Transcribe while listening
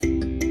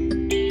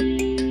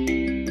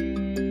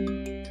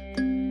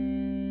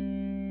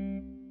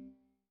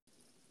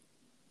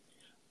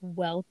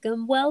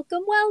Welcome,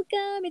 welcome,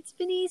 welcome. It's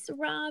Venice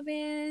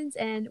Robbins,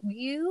 and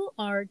you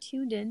are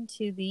tuned in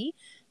to the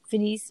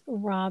Venice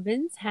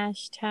Robbins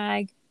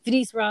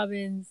Venice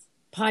Robbins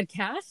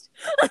podcast.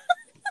 I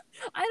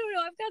don't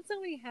know. I've got so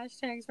many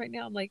hashtags right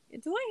now. I'm like,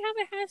 do I have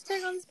a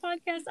hashtag on this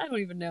podcast? I don't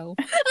even know.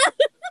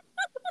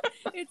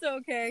 It's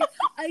okay.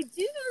 I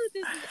do know that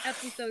this is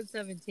episode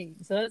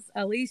 17. So that's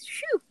at least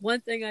one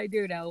thing I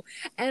do know.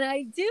 And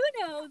I do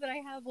know that I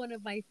have one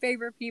of my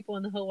favorite people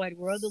in the whole wide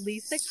world,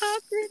 Elisa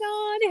Cochran,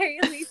 on. Hey,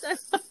 Elisa.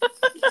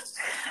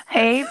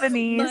 Hey,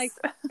 Venice. My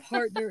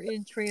partner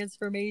in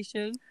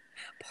transformation,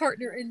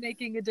 partner in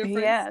making a difference.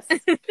 Yes.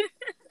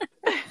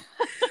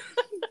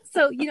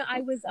 So,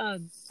 I was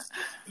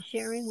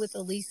sharing with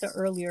Elisa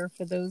earlier,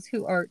 for those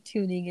who are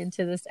tuning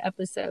into this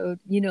episode,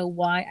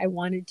 why I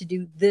wanted to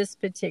do this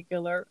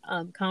particular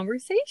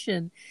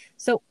conversation.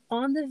 So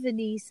on the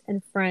Venice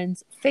and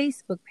Friends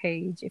Facebook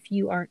page, if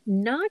you are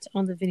not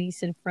on the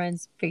Venice and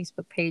Friends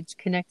Facebook page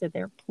connected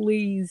there,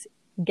 please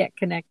get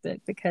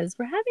connected, because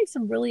we're having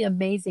some really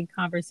amazing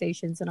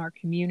conversations in our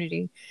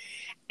community.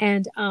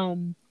 And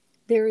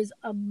there is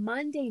a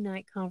Monday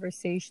night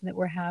conversation that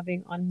we're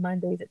having on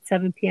Mondays at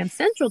 7 p.m.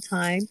 Central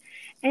Time.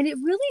 And it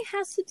really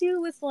has to do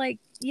with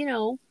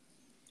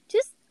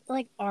just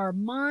like our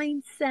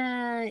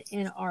mindset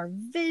and our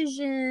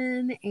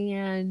vision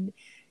and,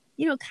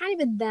 kind of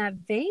in that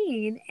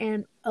vein.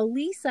 And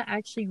Elisa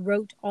actually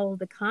wrote all of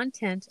the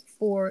content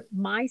for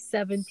my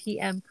 7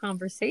 p.m.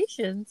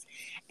 conversations.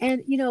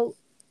 And,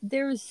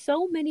 there's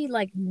so many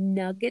like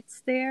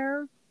nuggets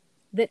there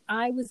that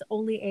I was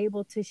only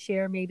able to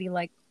share maybe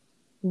like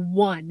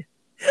one.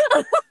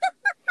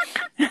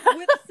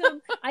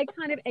 I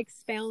kind of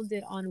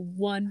expounded on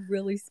one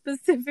really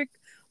specific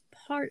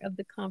part of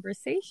the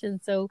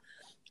conversation. So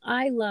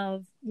I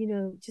love,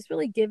 just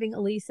really giving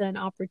Elisa an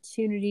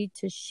opportunity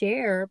to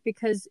share,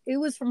 because it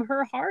was from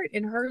her heart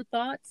and her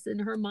thoughts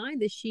and her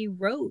mind that she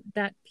wrote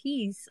that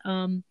piece,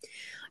 on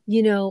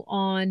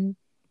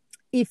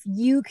if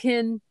you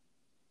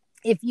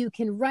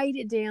can write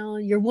it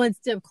down, you're one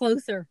step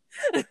closer.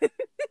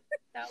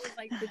 That was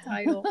like the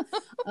title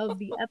of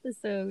the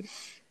episode.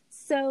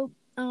 So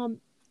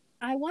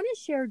I want to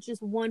share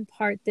just one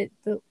part that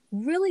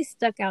really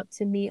stuck out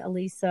to me,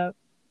 Elisa,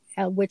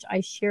 which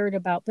I shared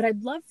about, but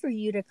I'd love for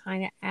you to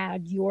kind of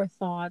add your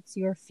thoughts,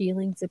 your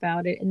feelings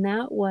about it. And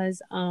that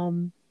was,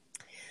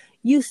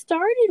 you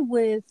started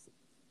with,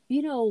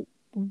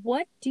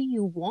 what do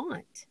you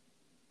want?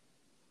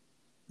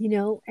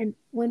 And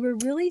when we're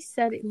really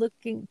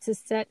looking to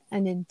set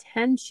an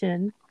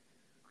intention,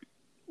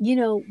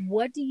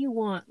 what do you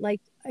want?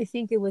 Like, I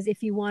think it was,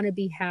 if you want to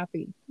be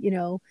happy,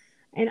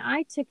 and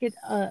I took it,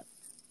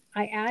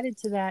 I added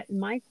to that.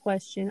 My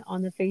question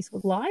on the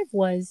Facebook Live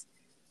was,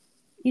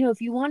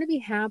 if you want to be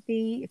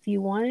happy, if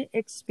you want to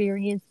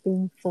experience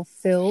being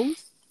fulfilled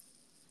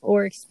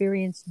or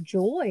experience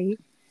joy,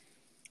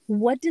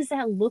 what does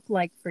that look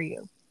like for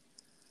you?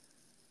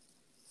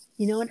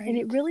 And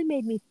it really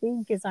made me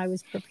think, as I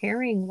was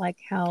preparing, like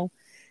how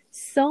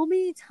so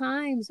many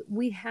times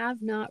we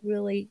have not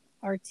really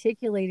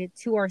articulated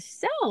to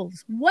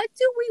ourselves, what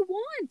do we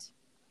want?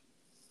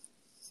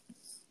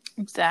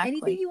 Exactly.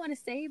 Anything you want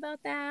to say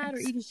about that, or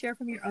even share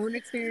from your own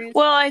experience?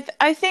 Well,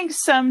 I think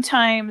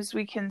sometimes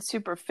we can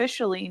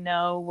superficially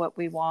know what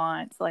we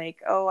want,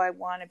 like, oh, I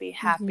want to be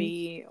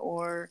happy,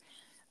 or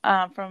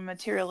from a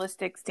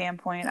materialistic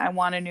standpoint, I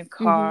want a new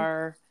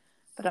car,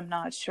 but I'm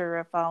not sure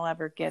if I'll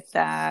ever get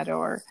that,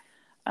 or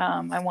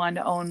I want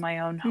to own my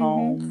own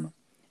home.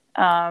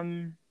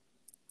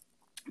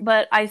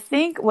 But I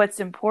think what's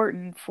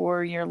important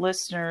for your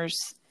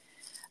listeners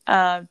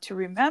to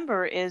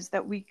remember is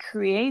that we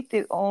create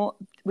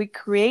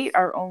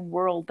our own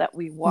world that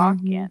we walk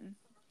in.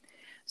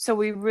 So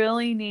we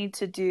really need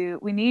to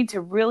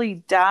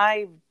really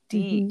dive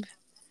deep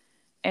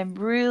and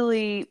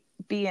really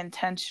be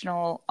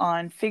intentional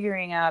on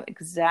figuring out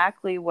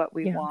exactly what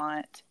we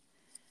want,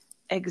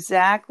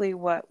 exactly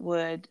what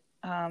would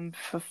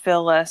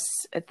fulfill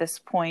us at this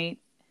point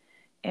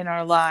in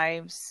our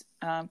lives.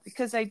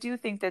 Because I do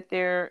think that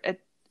at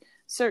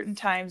certain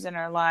times in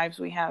our lives,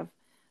 we have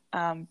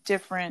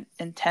different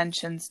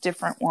intentions,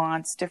 different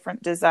wants,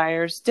 different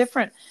desires,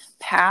 different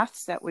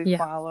paths that we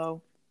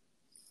follow,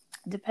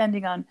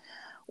 depending on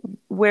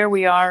where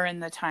we are in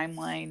the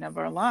timeline of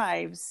our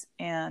lives.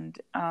 And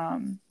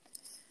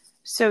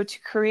so to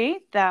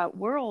create that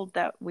world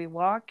that we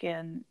walk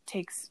in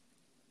takes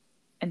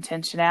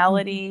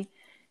intentionality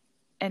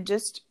and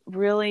just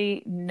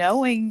really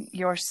knowing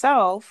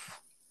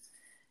yourself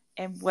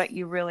and what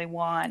you really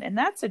want. And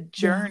that's a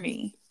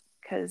journey,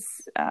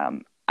 because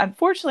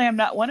unfortunately, I'm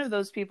not one of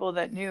those people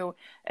that knew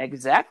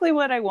exactly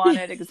what I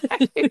wanted,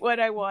 exactly what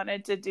I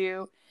wanted to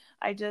do.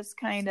 I just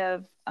kind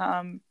of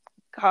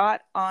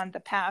caught on the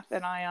path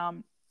that I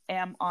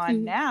am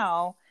on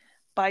now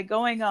by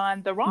going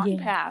on the wrong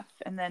path,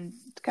 and then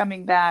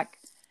coming back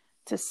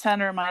to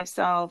center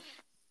myself,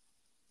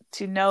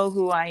 to know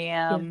who I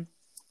am.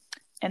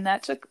 And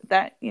that took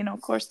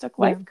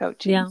life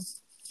coaching.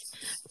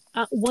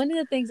 One of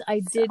the things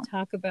I So, did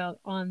talk about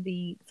on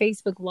the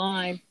Facebook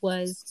Live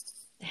was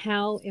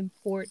how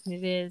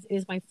important it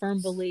is my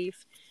firm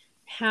belief,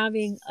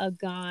 having a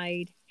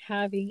guide,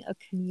 having a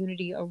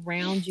community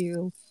around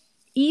you,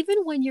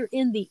 even when you're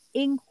in the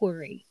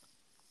inquiry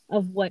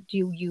of what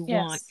do you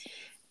want.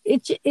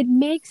 yes. It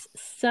makes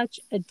such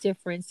a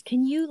difference.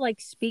 Can you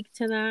like speak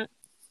to that?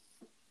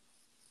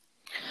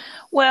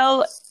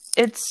 Well,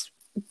 it's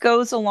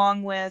goes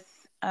along with,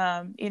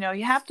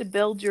 you have to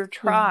build your Yeah.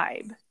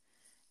 tribe.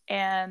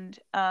 And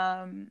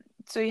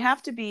so you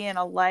have to be in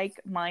a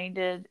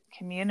like-minded Mm.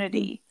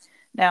 community.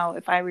 Now,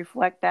 if I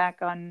reflect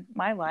back on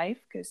my life,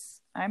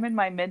 because I'm in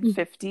my mid Mm.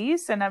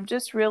 50s and I'm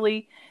just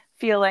really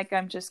feel like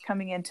I'm just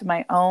coming into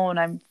my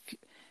own.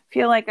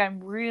 Feel like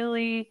I'm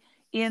really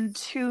in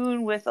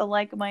tune with a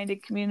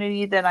like-minded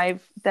community that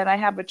I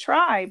have a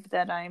tribe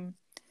that I'm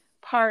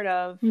part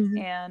of. Mhm.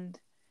 And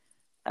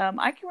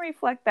I can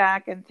reflect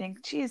back and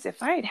think, geez,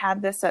 if I had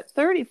had this at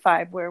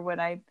 35, where would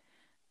I,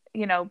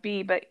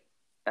 be? But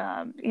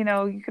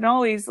you can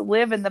always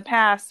live in the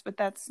past, but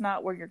that's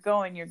not where you're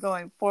going. You're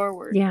going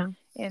forward Yeah.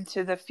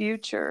 into the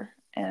future.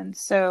 And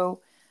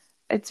so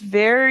it's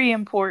very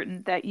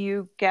important that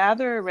you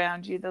gather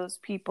around you those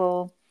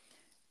people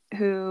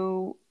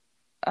who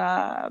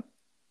uh,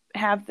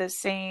 have the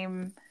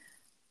same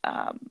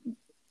um,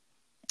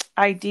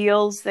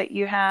 ideals that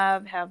you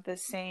have the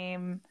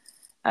same,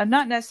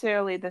 not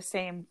necessarily the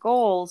same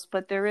goals,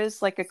 but there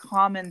is like a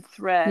common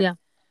thread Yeah.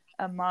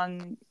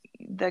 among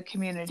the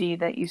community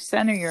that you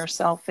center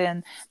yourself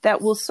in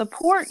that will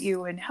support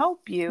you and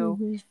help you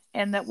Hmm.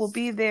 and that will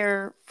be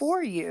there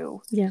for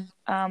you Yeah.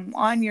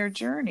 on your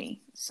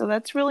journey. So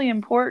that's really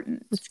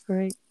important. That's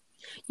great.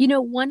 You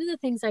know, one of the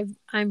things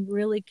I'm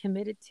really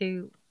committed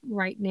to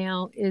right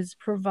now is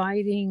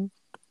providing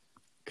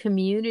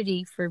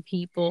community for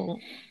people.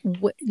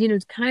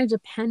 Kind of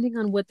depending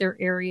on what their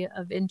area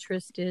of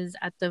interest is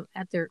at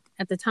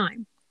the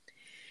time.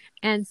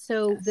 And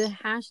so the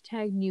Yes.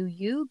 hashtag New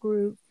You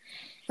group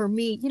for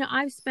me,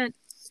 I've spent,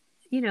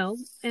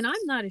 and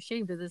I'm not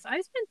ashamed of this. I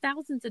spent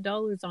thousands of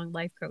dollars on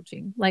life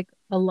coaching, like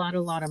a lot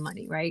of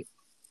money, right?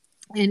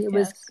 And it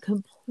was Yes.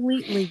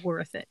 completely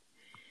worth it.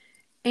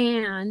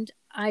 And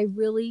I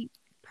really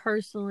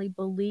personally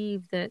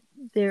believe that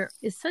there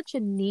is such a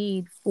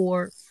need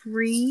for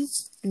free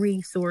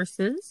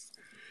resources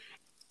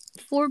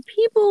for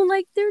people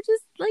like they're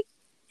just like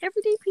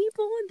everyday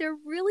people and they're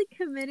really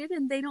committed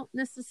and they don't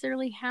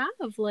necessarily have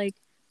like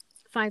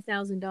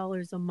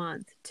 $5,000 a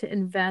month to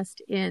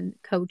invest in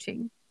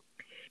coaching.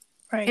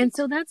 And Right.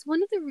 so that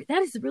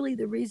is really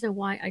the reason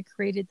why I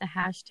created the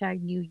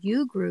hashtag New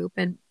You group.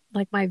 And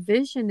like my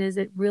vision is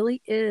it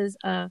really is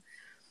a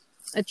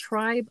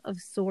tribe of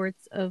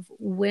sorts of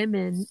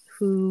women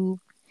who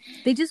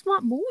they just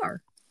want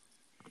more.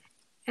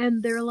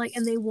 And they're like,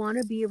 and they want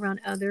to be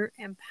around other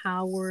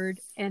empowered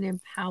and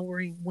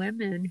empowering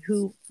women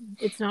who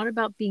it's not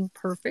about being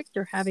perfect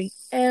or having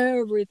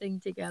everything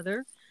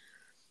together,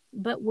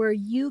 but where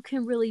you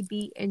can really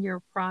be in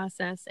your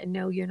process and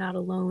know you're not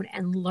alone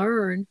and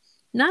learn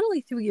not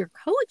only through your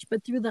coach,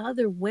 but through the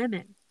other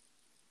women,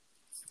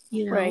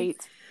 you know?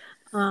 Right.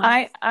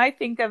 Um, I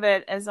think of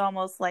it as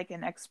almost like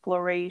an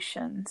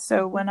exploration.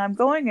 So mhm, when I'm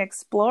going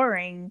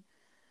exploring,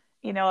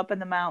 up in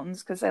the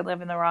mountains, because I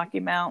live in the Rocky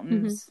mhm,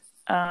 Mountains,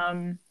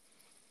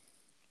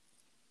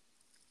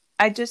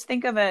 I just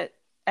think of it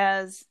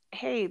as,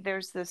 hey,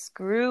 there's this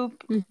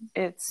group. mhm.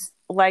 It's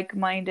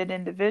like-minded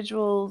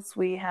individuals.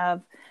 We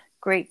have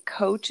great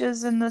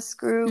coaches in this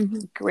group,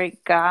 Mhm.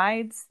 great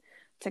guides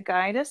to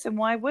guide us. And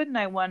why wouldn't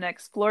I want to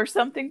explore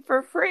something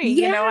for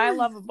free? I Yeah.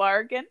 love a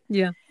bargain.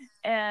 Yeah.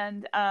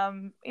 And,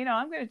 I'm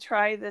going to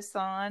try this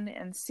on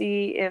and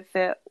see if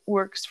it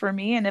works for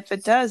me. And if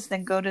it does,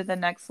 then go to the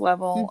next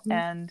level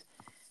Mhm.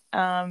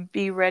 and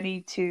be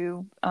ready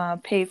to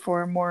pay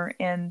for more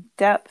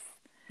in-depth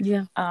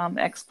Yeah.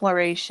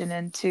 exploration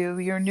into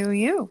your new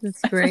you.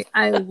 That's great.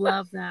 I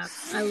love that.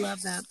 I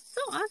love that.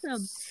 So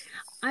awesome.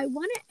 I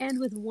want to end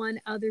with one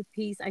other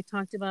piece I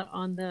talked about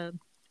on the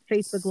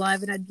Facebook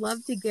Live, and I'd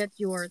love to get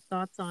your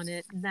thoughts on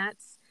it. And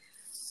that's,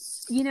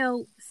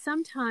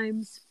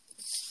 sometimes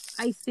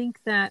I think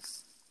that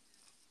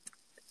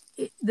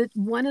that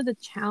one of the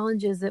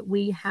challenges that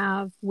we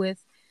have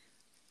with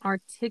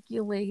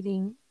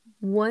articulating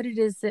what it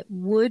is that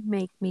would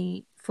make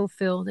me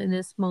fulfilled in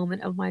this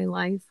moment of my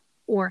life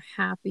or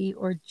happy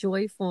or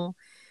joyful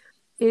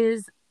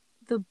is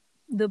the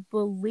the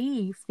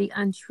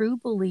untrue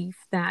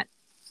belief that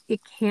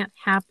it can't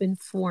happen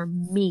for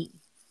me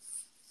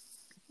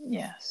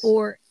Yes.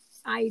 or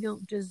I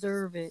don't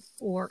deserve it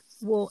or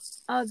well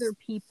other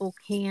people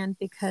can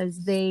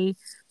because they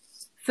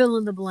fill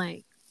in the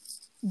blank.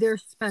 They're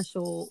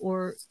special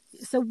or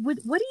so what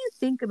do you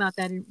think about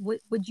that and what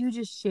would you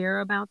just share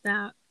about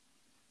that?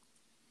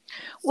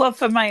 Well,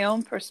 from my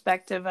own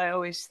perspective, I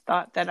always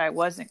thought that I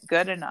wasn't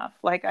good enough.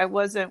 Like I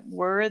wasn't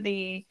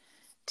worthy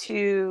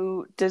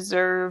to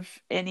deserve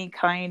any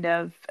kind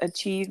of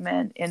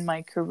achievement in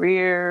my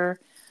career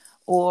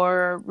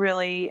or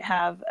really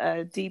have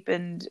a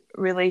deepened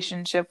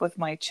relationship with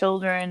my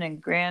children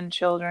and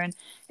grandchildren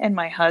and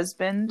my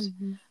husband,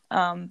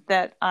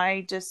 that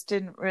I just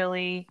didn't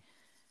really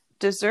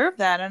deserve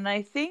that. And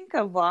I think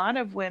a lot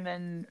of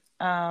women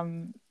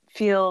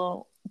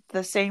feel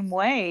the same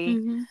way.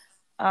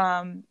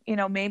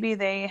 Maybe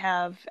they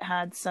have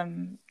had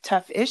some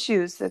tough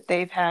issues that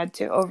they've had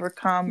to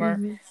overcome,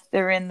 or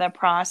they're in the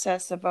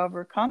process of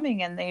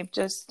overcoming, and they've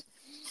just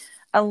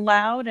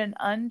allowed an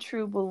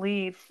untrue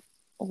belief,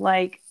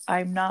 like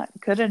I'm not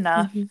good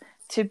enough,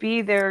 to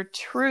be their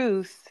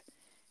truth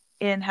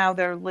in how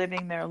they're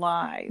living their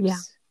lives. Yeah.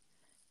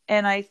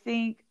 And I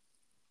think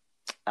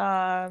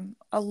a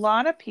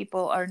lot of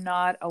people are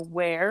not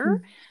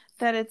aware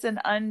that it's an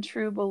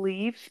untrue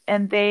belief,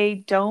 and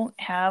they don't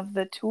have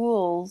the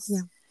tools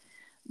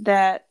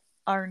that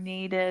are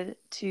needed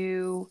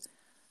to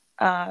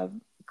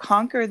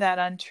conquer that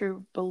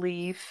untrue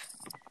belief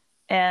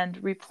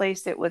and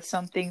replace it with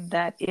something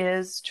that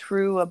is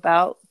true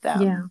about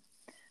them.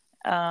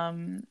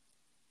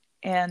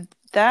 And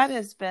that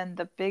has been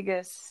the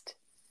biggest,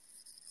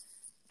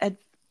 I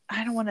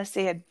don't want to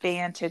say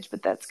advantage,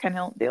 but that's kind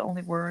of the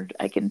only word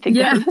I can think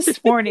of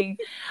this morning.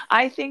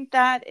 I think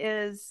that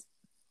is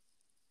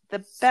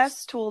the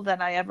best tool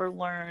that I ever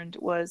learned,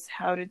 was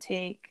how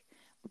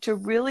to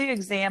really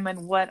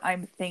examine what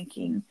I'm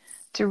thinking,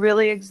 to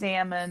really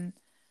examine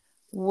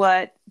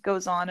what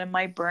goes on in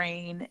my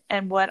brain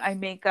and what I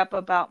make up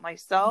about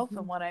myself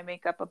and what I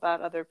make up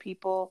about other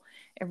people,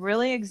 and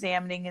really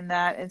examining in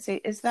that and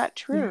say, is that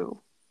true?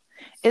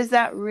 Is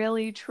that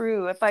really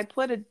true? If I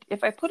put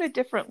a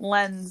different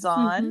lens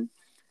on,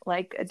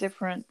 like a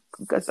different,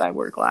 because I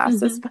wear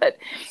glasses, but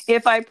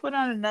if I put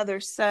on another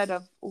set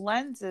of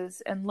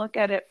lenses and look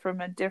at it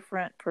from a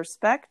different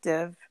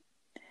perspective,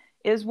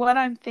 is what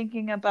I'm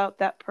thinking about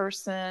that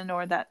person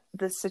or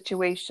the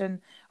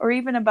situation, or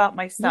even about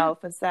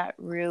myself, is that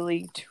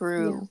really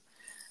true?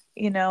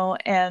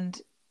 And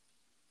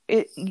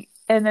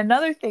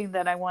another thing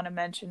that I want to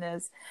mention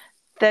is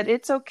that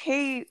it's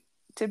okay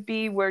to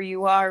be where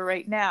you are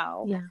right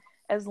now,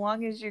 as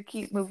long as you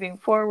keep moving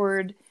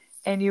forward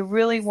and you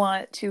really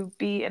want to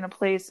be in a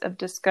place of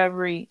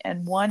discovery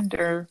and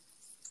wonder,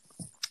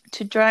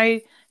 to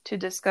try to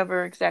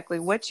discover exactly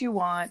what you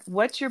want,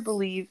 what your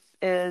belief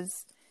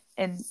is.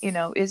 And,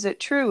 is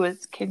it true?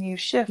 Can you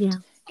shift?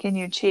 Can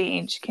you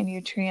change? Can you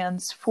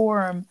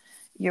transform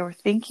your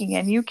thinking?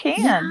 And you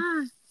can.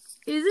 Yeah.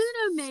 Isn't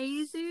it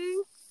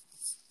amazing?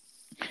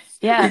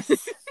 Yes.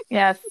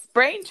 Yes.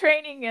 Brain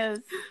training is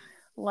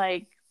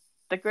like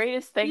the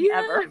greatest thing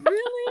ever. It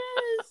really is.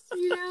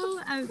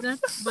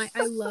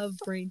 I love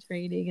brain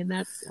training, and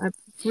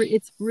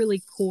it's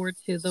really core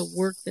to the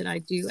work that I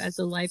do as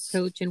a life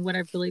coach, and what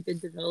I've really been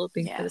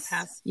developing for the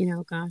past,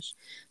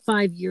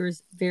 5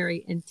 years,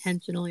 very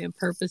intentionally and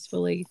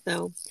purposefully.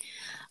 So,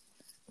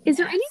 is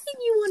there anything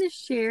you want to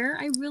share?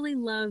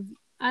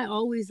 I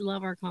always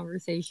love our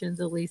conversations,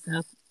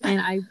 Elisa, and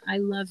I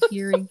love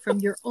hearing from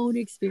your own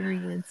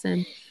experience.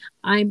 And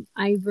I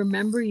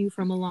remember you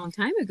from a long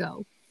time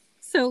ago.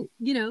 So,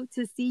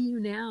 to see you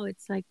now,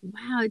 it's like,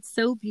 wow, it's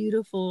so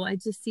beautiful. I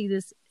just see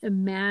this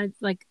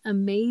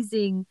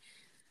amazing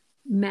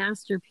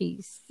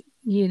masterpiece,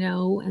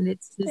 and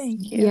it's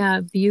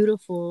just,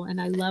 beautiful.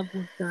 And I love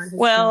what God has done.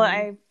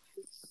 I've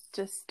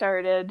just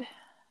started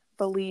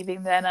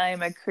believing that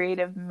I'm a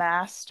creative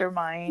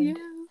mastermind,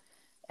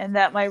 and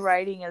that my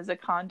writing is a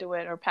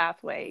conduit or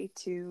pathway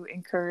to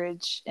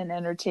encourage and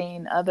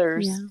entertain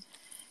others.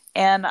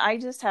 And I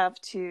just have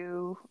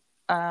to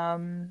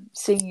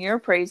sing your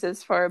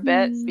praises for a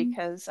bit,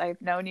 because I've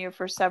known you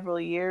for several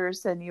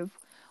years, and you've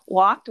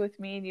walked with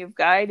me, and you've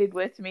guided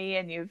with me,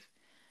 and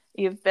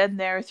you've been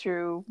there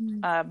through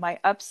my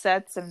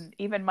upsets and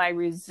even my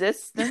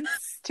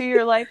resistance to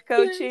your life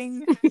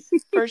coaching,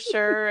 for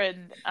sure.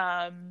 And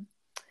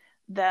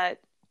that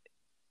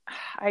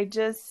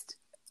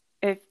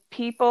if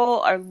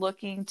people are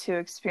looking to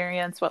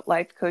experience what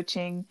life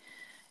coaching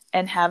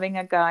and having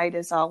a guide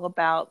is all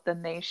about,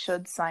 then they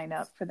should sign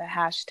up for the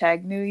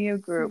 #NewYou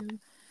group.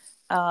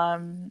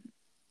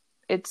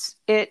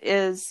 It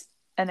is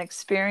an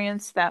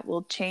experience that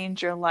will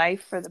change your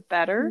life for the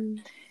better,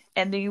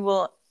 and you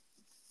will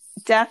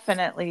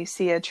definitely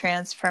see a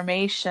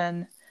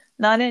transformation,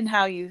 not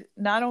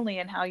only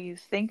in how you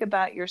think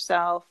about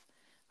yourself,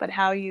 but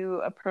how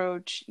you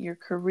approach your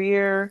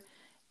career.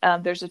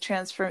 There's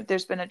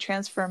been a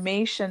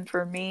transformation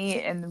for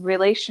me in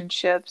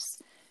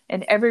relationships.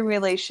 In every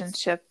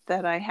relationship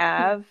that I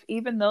have,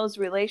 even those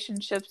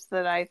relationships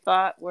that I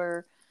thought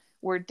were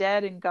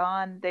dead and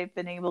gone, they've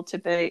been able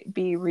to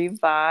be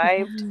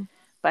revived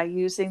by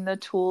using the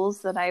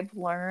tools that I've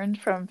learned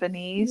from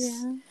Venice.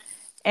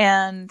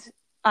 And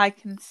I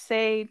can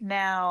say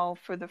now,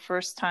 for the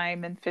first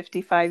time in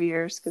 55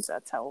 years, because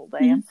that's how old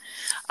I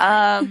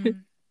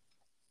am,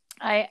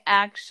 I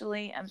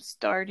actually am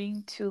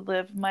starting to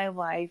live my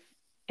life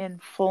in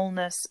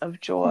fullness of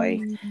joy,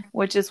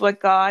 which is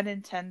what God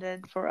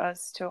intended for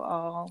us to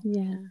all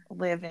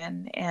live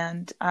in.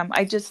 And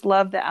I just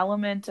love the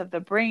element of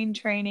the brain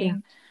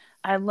training.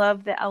 I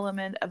love the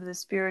element of the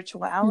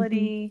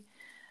spirituality.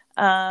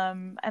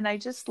 And I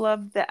just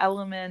love the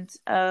element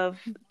of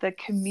the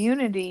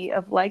community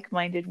of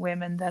like-minded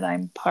women that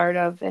I'm part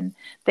of. And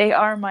they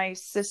are my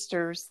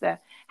sisters. The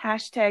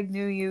hashtag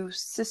New You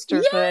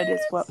Sisterhood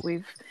is what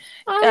we've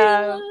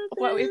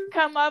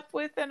come up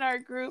with in our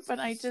group.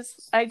 And I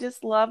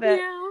just love it.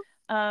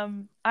 Yeah.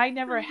 I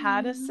never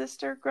had a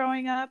sister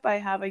growing up. I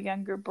have a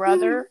younger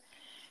brother.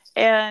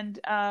 And,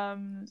 I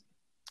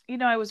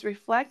was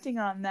reflecting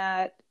on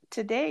that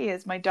today,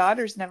 as my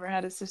daughter's never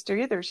had a sister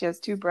either. She has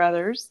two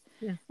brothers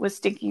with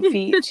stinky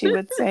feet, she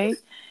would say.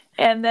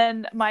 And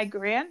then my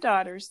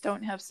granddaughters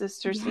don't have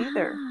sisters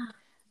either.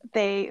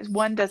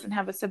 One doesn't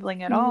have a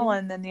sibling at all,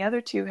 and then the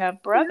other two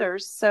have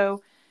brothers.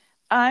 So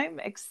I'm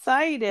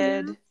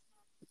excited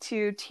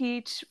to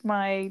teach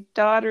my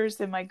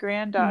daughters and my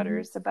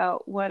granddaughters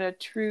about what a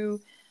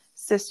true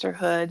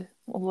sisterhood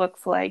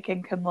looks like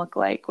and can look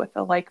like with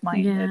a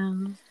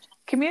like-minded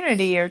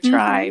community or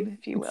tribe,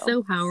 if you will. It's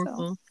so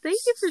powerful. Thank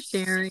you for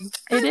sharing.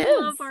 I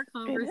love our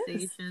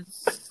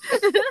conversations.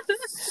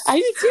 I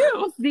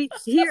do too.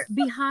 Here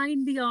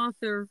behind the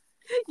author,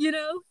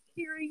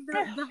 hearing the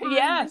behind the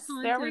content.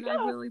 There we go.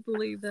 I really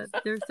believe that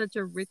there's such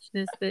a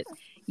richness that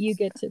you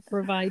get to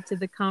provide to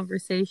the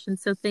conversation.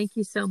 So thank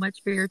you so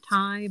much for your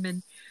time.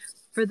 And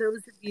for those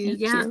of you,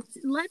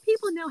 let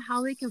people know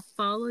how they can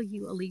follow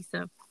you,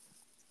 Elisa.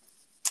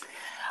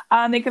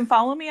 They can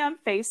follow me on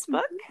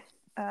Facebook.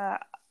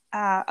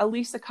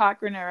 Elisa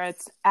Cochran, or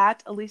it's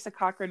at Elisa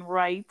Cochran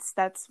Writes.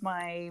 That's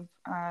my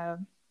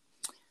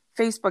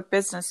Facebook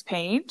business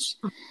page.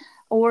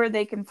 Or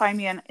they can find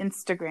me on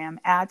Instagram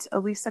at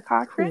Elisa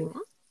Cochran.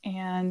 Cool.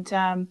 And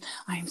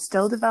I'm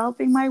still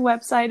developing my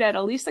website at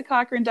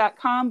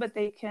elisacochran.com, but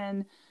they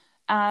can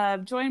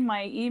join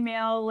my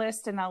email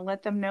list, and I'll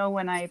let them know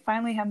when I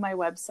finally have my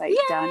website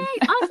done.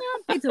 Awesome.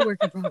 It's a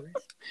work in progress.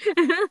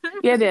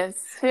 It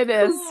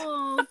is.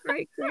 Cool.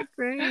 Great.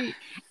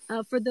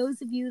 For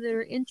those of you that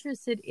are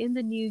interested in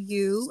the New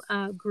You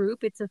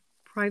group, it's a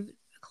private,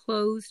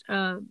 closed,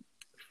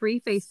 free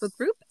Facebook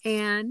group,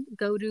 and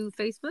go to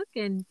Facebook,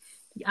 and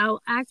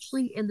I'll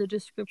actually, in the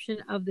description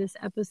of this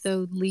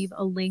episode, leave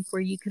a link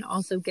where you can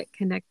also get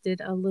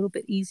connected a little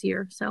bit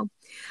easier. So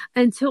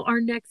until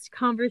our next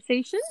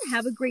conversation,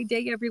 have a great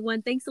day,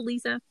 everyone. Thanks,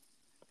 Elisa.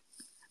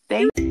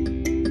 Thanks.